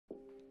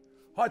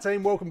Hi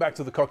team, welcome back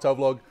to the cocktail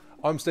vlog.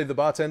 I'm Steve the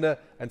bartender,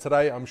 and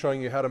today I'm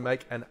showing you how to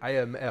make an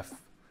AMF.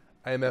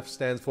 AMF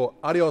stands for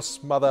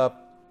Adios Mother...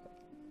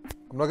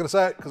 I'm not going to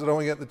say it because I don't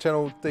want to get the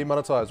channel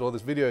demonetized or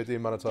this video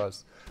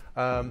demonetized.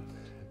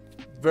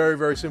 Very,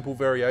 very simple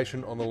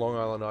variation on the Long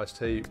Island iced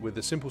tea with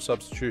the simple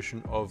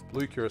substitution of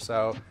Blue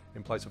Curacao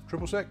in place of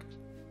triple sec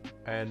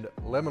and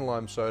lemon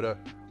lime soda,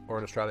 or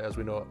in Australia as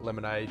we know it,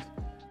 lemonade,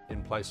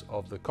 in place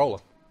of the cola.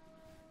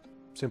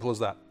 Simple as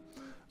that.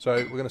 So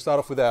we're going to start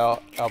off with our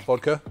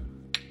vodka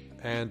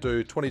and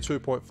do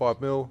 22.5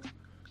 ml,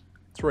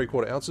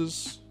 3/4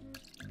 ounces.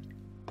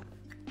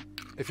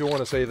 If you want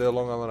to see the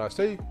Long Island iced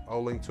tea,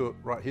 I'll link to it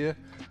right here.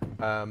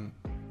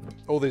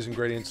 All these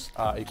ingredients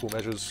are equal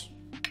measures,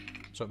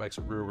 so it makes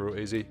it real, real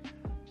easy.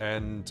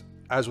 And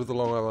as with the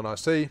Long Island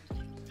iced tea,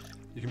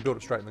 you can build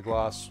it straight in the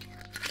glass,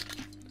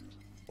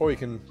 or you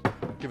can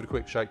give it a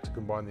quick shake to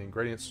combine the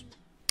ingredients,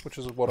 which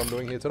is what I'm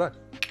doing here today.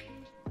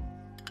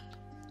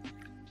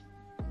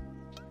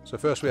 So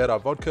first we had our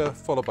vodka,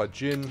 followed by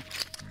gin,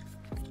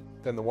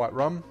 then the white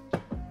rum,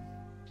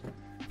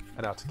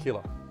 and our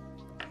tequila.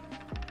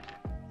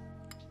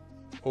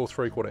 All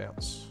 3/4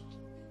 ounce.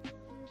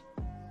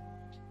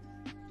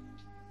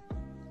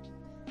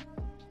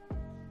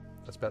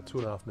 That's about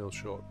 2.5 mils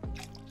short.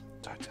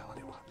 Don't tell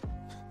anyone.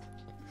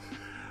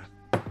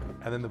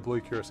 And then the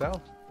Blue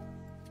Curacao.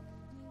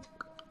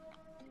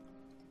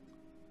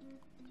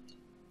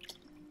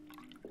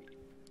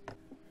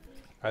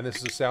 And this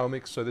is a sour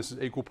mix, so this is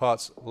equal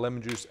parts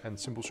lemon juice and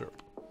simple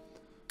syrup.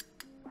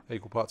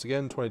 Equal parts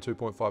again,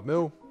 22.5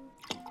 ml,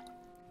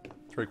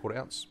 3/4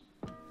 ounce.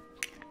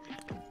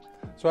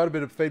 So I had a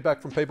bit of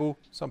feedback from people.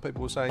 Some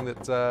people were saying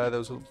that there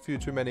was a few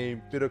too many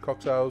bitter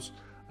cocktails.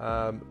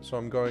 So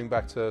I'm going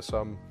back to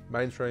some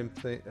mainstream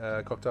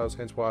cocktails,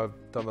 hence why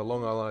I've done the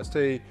Long Island iced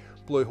tea,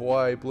 Blue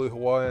Hawaii, Blue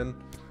Hawaiian.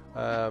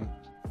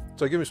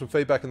 So give me some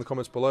feedback in the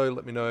comments below.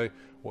 Let me know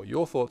what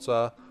your thoughts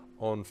are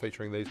on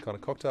featuring these kind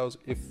of cocktails,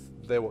 if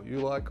they're what you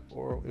like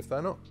or if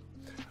they're not.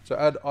 So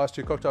add ice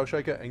to your cocktail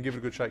shaker and give it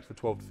a good shake for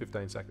 12 to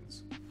 15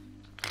 seconds.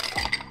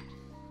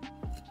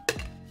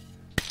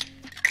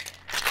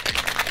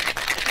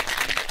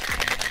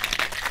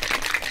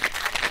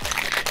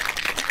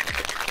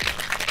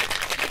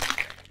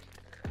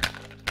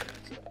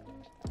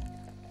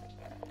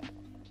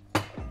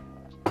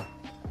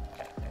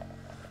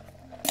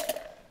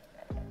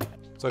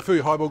 So fill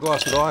your highball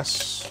glass with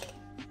ice,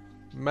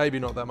 maybe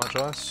not that much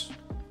ice,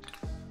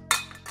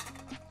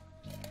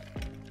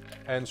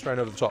 and strain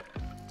over the top.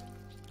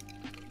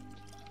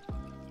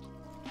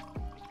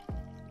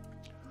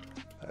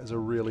 That is a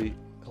really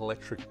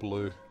electric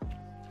blue.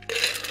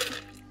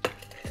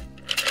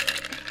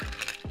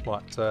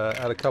 Might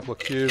add a couple of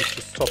cubes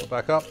just to top it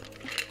back up.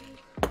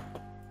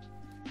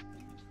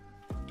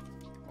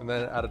 And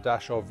then add a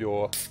dash of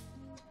your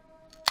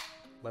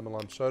lemon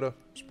lime soda,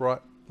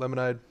 Sprite,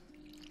 lemonade.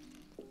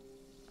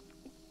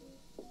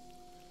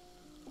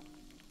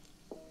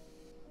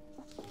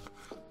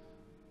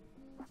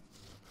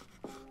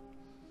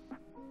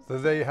 So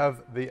there you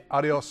have the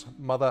Adios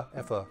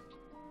Motherf.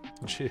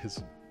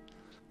 Cheers.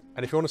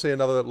 And if you want to see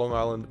another Long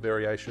Island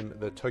variation,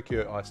 the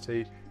Tokyo iced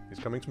tea is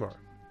coming tomorrow.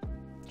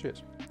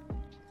 Cheers.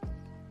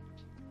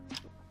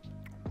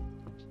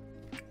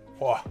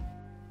 Oh.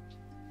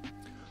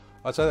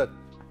 I'd say that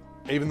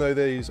even though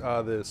these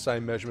are the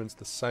same measurements,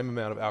 the same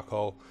amount of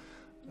alcohol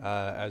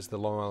as the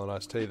Long Island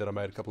iced tea that I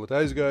made a couple of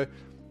days ago,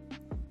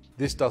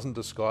 this doesn't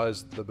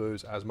disguise the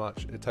booze as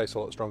much. It tastes a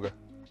lot stronger.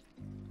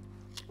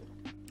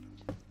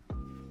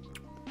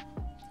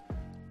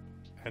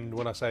 And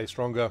when I say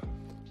stronger,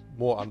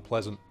 more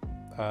unpleasant.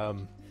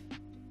 I'd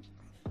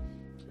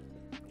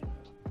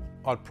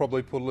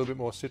probably put a little bit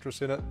more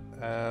citrus in it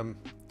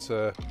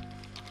to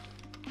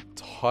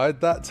hide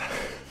that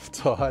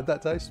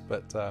taste.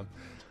 But yeah,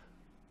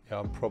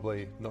 I'm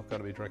probably not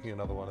going to be drinking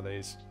another one of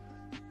these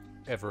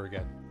ever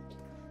again.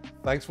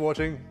 Thanks for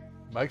watching.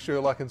 Make sure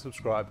you like and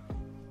subscribe.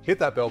 Hit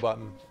that bell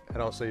button,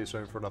 and I'll see you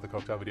soon for another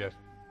cocktail video.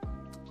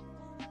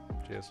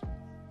 Cheers.